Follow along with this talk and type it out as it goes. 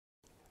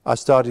I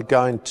started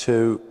going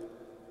to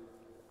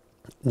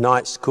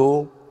night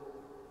school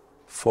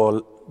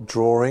for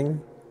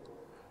drawing,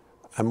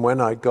 and when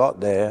I got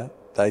there,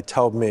 they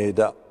told me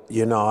that,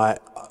 you know,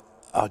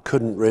 I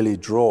couldn't really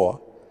draw.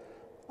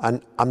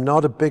 And I'm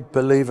not a big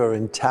believer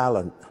in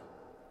talent,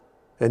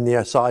 in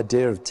this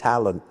idea of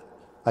talent.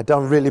 I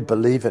don't really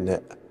believe in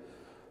it,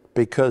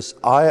 because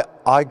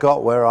I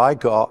got where I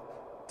got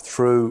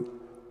through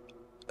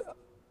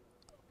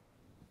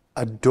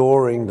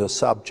adoring the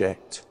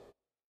subject.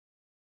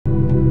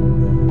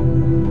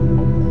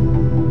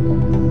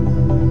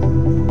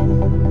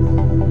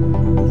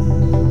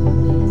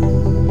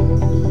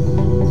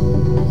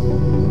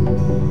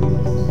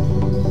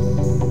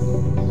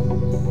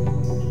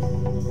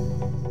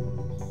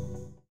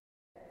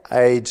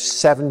 Age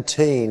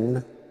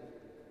 17,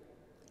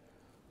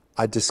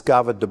 I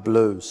discovered the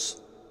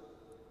blues.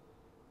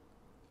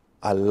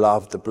 I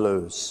loved the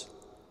blues.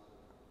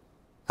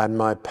 And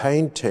my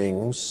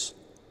paintings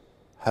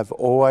have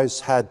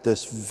always had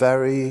this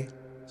very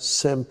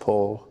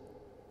simple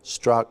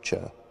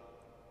structure,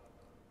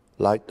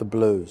 like the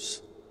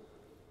blues.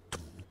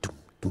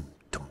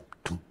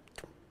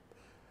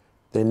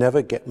 They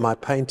never get, my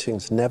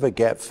paintings never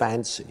get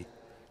fancy.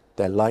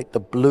 They're like the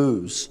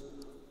blues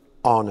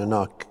on an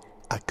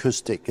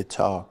acoustic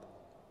guitar.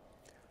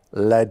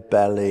 Lead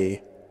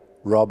Belly,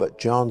 Robert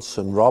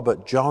Johnson.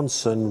 Robert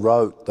Johnson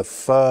wrote the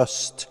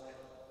first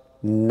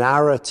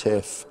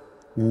narrative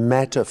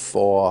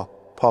metaphor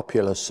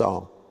popular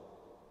song,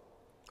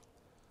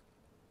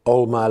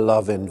 All My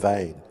Love in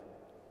Vain.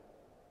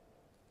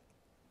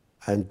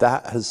 And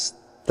that's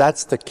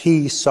the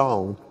key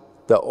song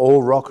that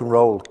all rock and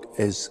roll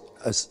is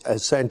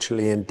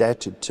essentially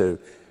indebted to,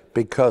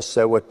 because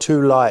there were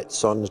two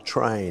lights on the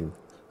train.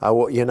 I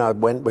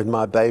went with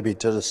my baby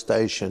to the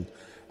station.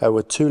 There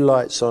were two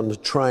lights on the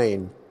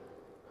train.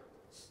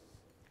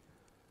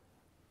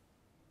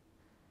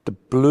 The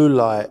blue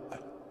light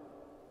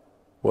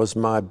was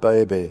my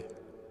baby,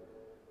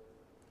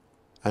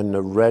 and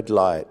the red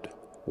light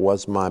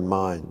was my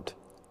mind.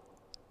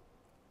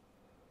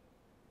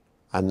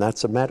 And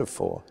that's a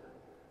metaphor.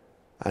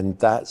 And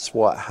that's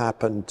what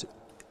happened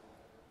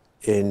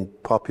in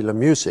popular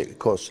music, of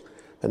course.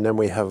 And then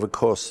we have, of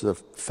course, the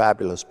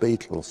fabulous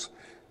Beatles,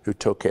 who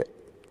took it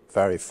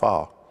very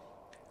far.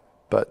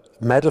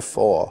 But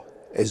metaphor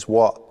is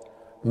what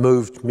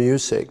moved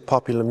music,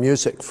 popular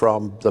music,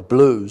 from the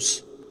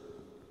blues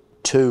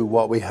to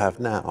what we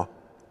have now,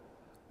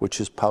 which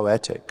is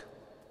poetic.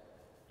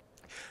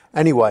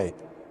 Anyway,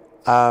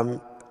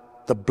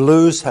 the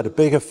blues had a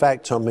big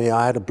effect on me.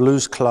 I had a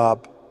blues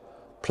club,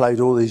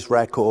 played all these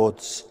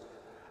records,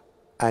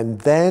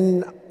 and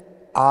then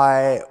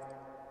I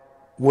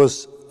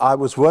was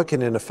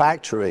working in a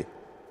factory.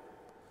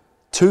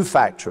 Two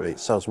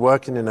factories. I was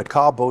working in a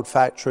cardboard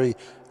factory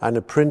and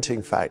a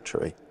printing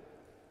factory.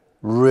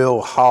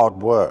 Real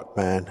hard work,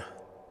 man.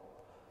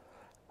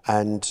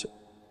 And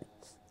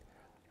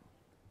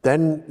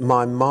then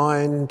my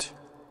mind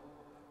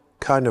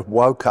kind of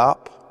woke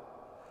up.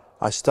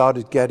 I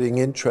started getting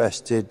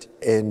interested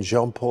in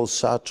Jean-Paul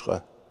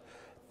Sartre,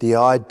 the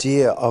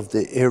idea of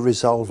the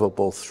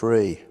irresolvable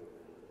three,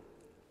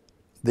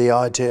 the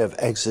idea of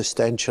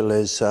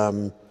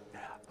existentialism,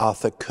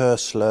 Arthur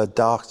Koestler,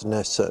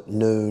 Darkness at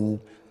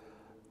Noon,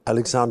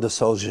 Alexander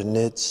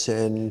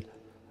Solzhenitsyn,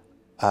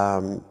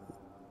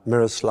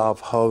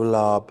 Miroslav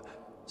Holub,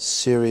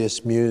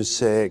 serious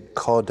music,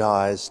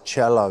 Kodály's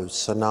cello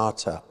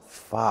sonata.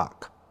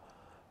 Fuck.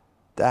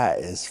 That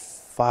is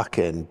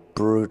fucking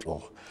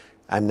brutal.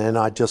 And then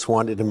I just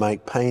wanted to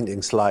make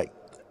paintings like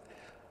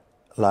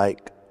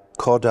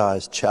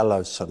Kodály's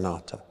cello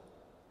sonata.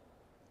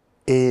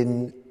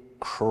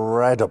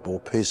 Incredible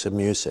piece of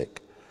music.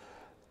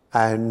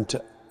 And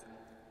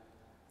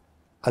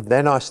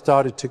then I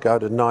started to go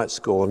to night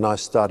school, and I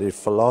studied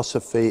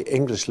philosophy,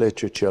 English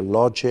literature,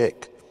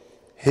 logic,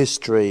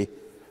 history,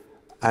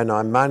 and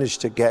I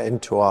managed to get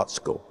into art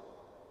school.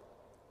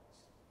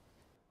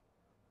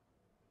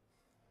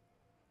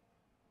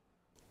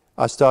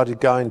 I started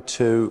going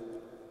to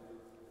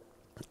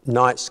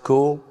night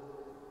school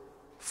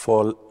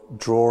for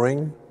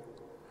drawing,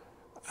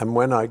 and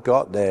when I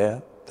got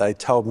there, they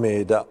told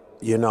me that,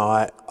 you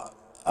know,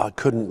 I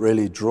couldn't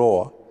really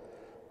draw.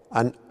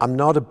 And I'm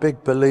not a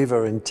big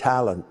believer in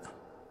talent,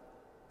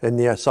 in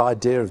this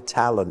idea of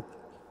talent.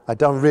 I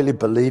don't really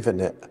believe in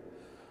it,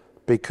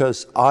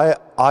 because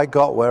I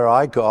got where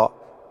I got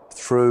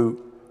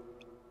through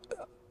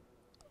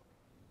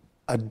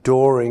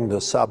adoring the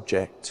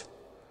subject.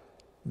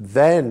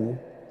 Then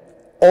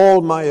all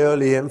my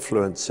early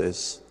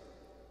influences,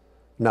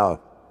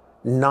 no,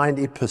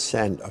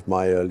 90% of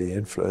my early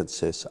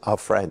influences are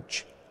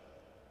French.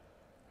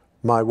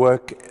 My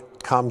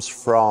work comes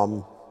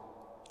from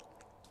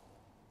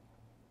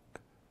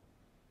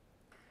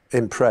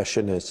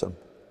Impressionism,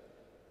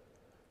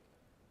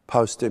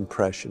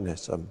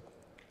 post-Impressionism,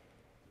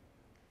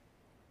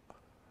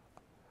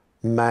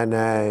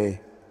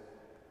 Manet,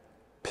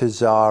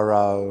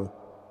 Pissarro,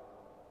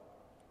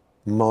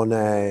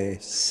 Monet,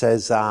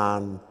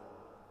 Cezanne,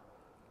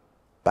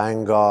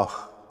 Van Gogh,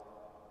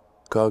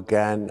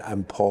 Gauguin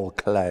and Paul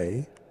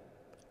Klee,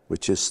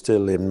 which is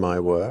still in my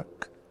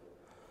work.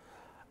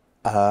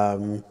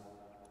 And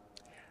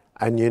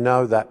you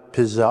know that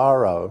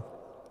Pissarro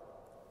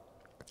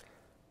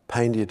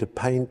painted a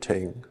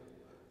painting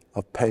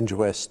of Penge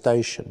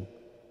Station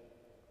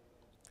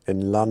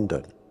in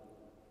London.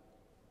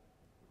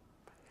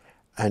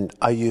 And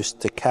I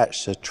used to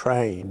catch the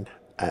train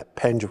at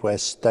Penge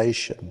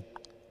Station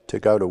to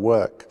go to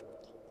work.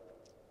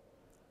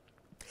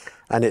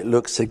 And it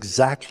looks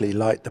exactly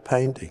like the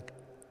painting.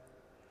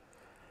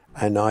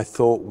 And I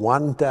thought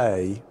one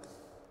day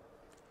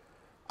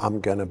I'm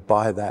going to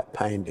buy that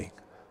painting.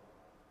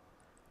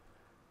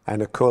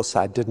 And of course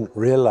I didn't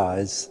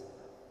realize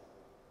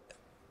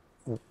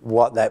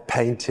what that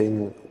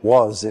painting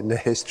was in the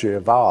history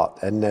of art,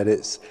 and that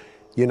it's,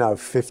 you know,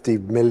 50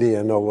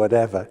 million or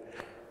whatever.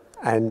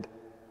 And,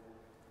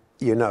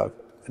 you know,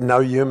 no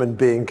human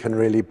being can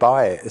really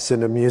buy it. It's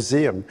in a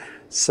museum.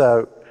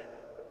 So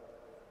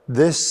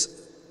this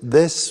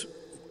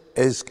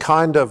is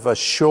kind of a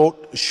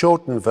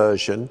shortened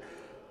version.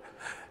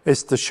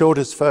 It's the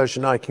shortest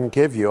version I can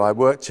give you. I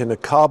worked in a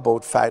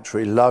cardboard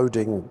factory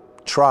loading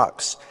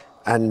trucks,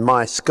 and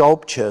my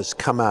sculptures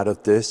come out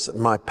of this,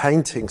 my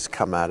paintings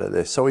come out of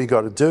this. All you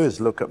got to do is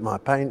look at my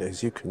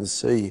paintings. You can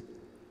see,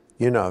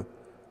 you know,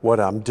 what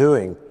I'm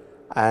doing.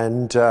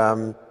 And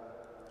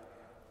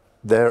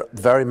they're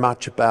very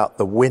much about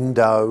the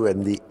window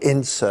and the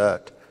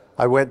insert.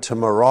 I went to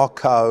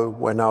Morocco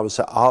when I was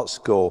at art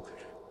school.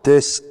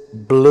 This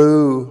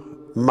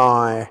blew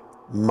my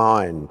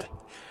mind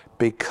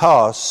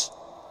because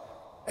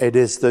it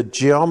is the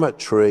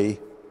geometry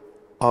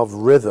of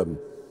rhythm.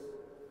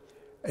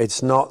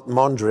 It's not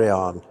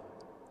Mondrian.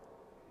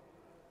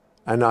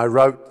 And I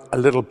wrote a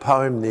little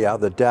poem the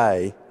other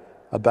day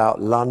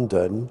about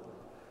London,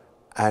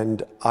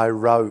 and I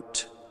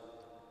wrote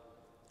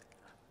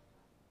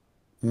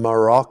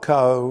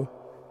Morocco,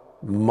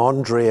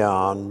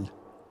 Mondrian,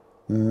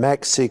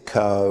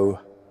 Mexico,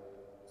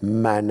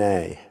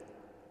 Manet.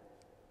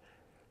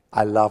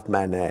 I love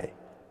Manet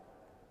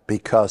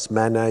because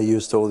Manet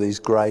used all these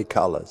grey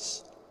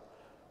colours,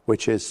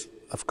 which is,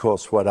 of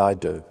course, what I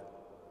do.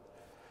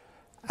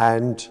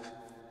 And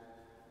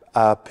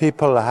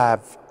people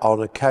have,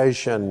 on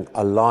occasion,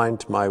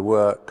 aligned my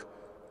work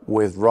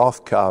with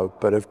Rothko,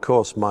 but of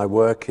course my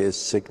work is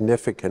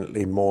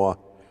significantly more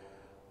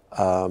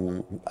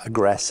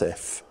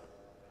aggressive.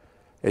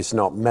 It's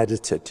not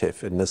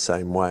meditative in the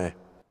same way.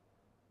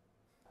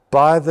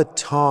 By the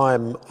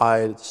time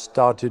I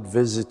started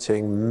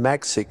visiting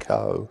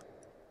Mexico,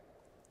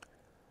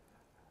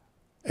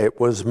 it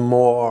was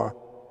more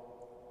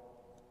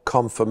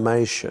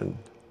confirmation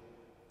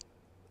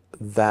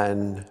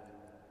than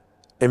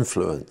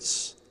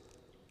influence,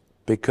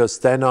 because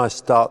then I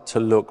start to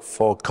look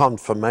for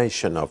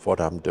confirmation of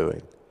what I'm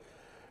doing.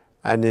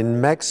 And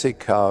in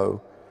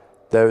Mexico,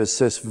 there is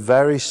this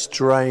very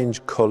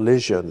strange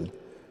collision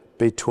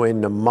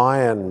between the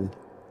Mayan,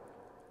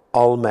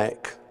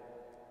 Olmec,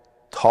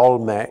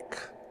 Tolmec,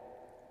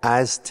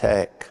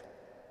 Aztec,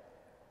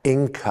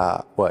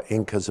 Inca, well,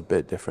 Inca's a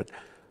bit different,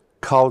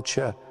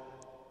 culture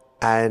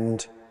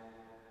and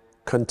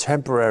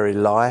contemporary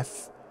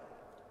life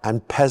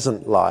and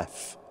peasant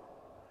life.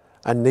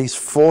 And these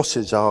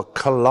forces are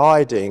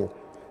colliding,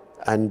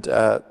 and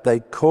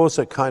they cause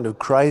a kind of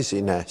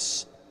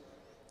craziness,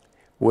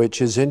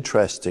 which is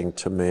interesting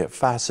to me. It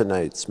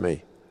fascinates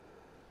me.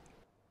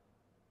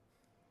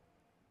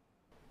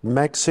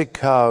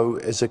 Mexico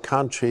is a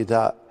country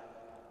that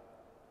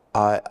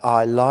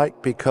I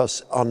like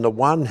because, on the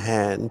one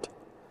hand,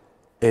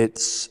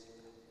 it's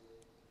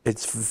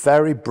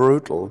very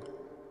brutal,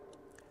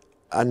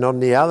 and on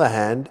the other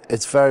hand,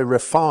 it's very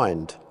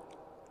refined.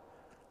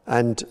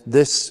 And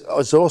this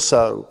is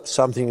also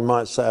something you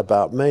might say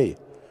about me.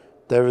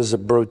 There is a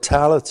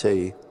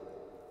brutality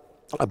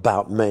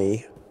about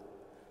me,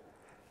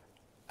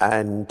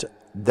 and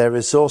there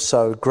is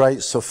also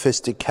great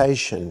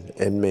sophistication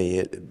in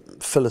me,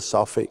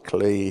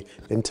 philosophically,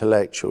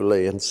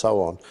 intellectually, and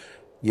so on.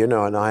 You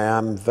know, and I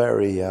am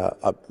very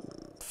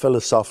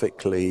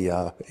philosophically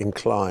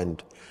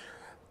inclined.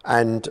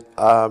 And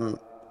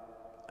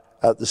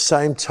at the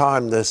same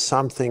time, there's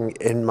something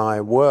in my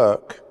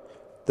work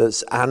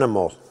that's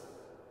animal.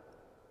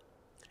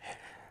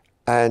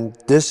 And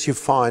this you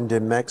find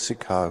in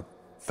Mexico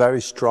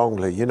very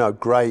strongly. You know,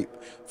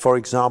 for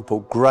example,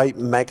 great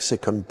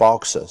Mexican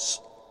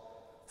boxers,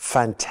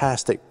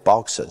 fantastic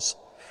boxers,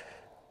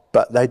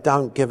 but they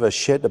don't give a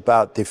shit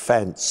about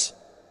defense.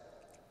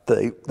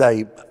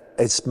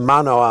 It's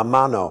mano a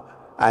mano.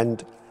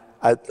 And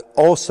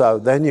also,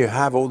 then you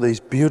have all these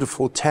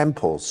beautiful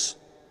temples.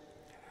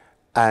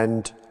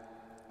 And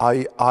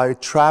I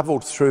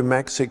traveled through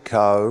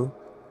Mexico,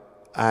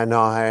 and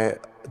I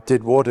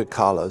did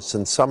watercolors,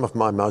 and some of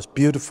my most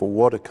beautiful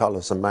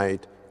watercolors are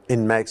made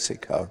in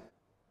Mexico.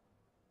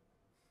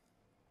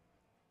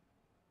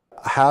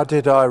 How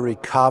did I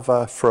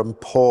recover from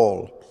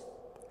Paul?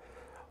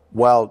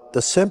 Well,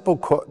 the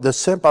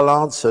simple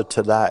answer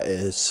to that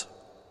is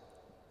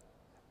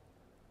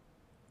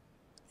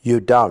You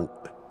don't.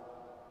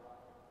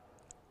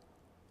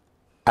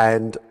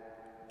 And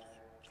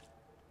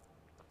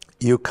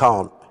you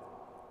can't.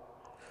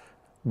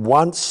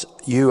 Once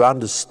you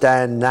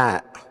understand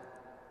that,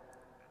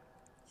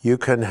 you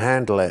can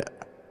handle it.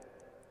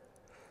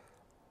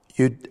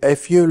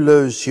 If you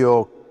lose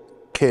your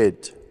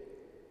kid,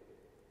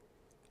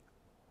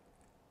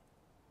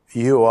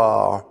 you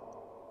are,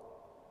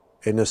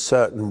 in a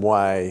certain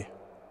way,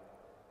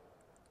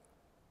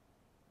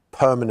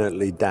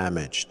 permanently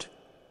damaged.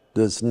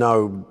 There's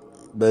no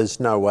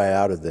way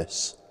out of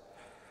this.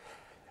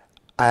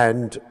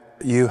 And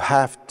you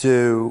have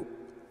to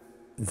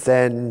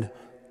then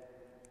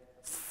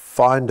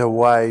find a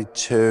way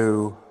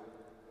to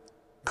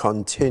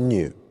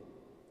continue.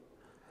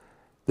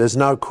 There's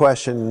no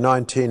question, in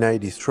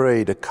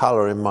 1983, the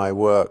color in my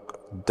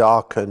work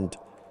darkened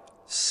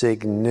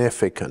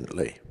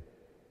significantly.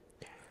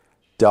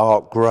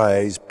 Dark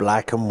grays,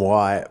 black and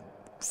white,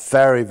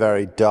 very,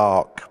 very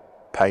dark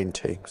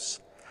paintings.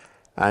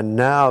 And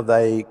now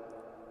they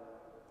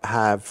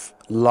have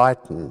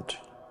lightened.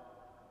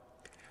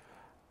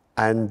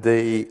 And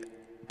the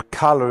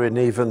color in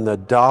even the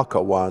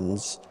darker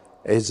ones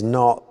is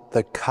not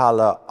the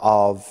color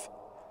of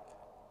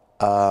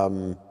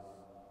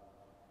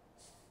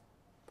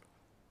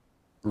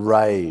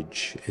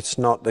rage. It's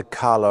not the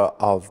color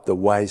of the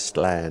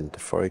wasteland,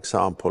 for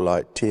example,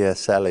 like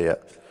T.S.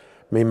 Eliot.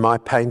 I mean, my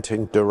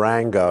painting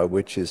Durango,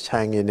 which is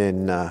hanging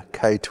in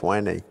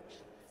K20,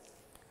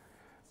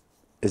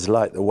 is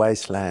like the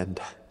wasteland.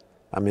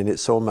 I mean,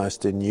 it's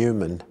almost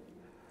inhuman.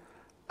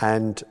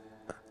 And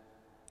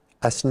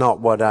that's not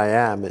what I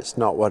am. It's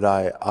not what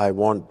I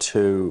want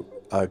to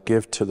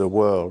give to the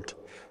world,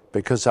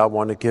 because I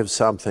want to give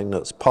something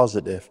that's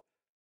positive.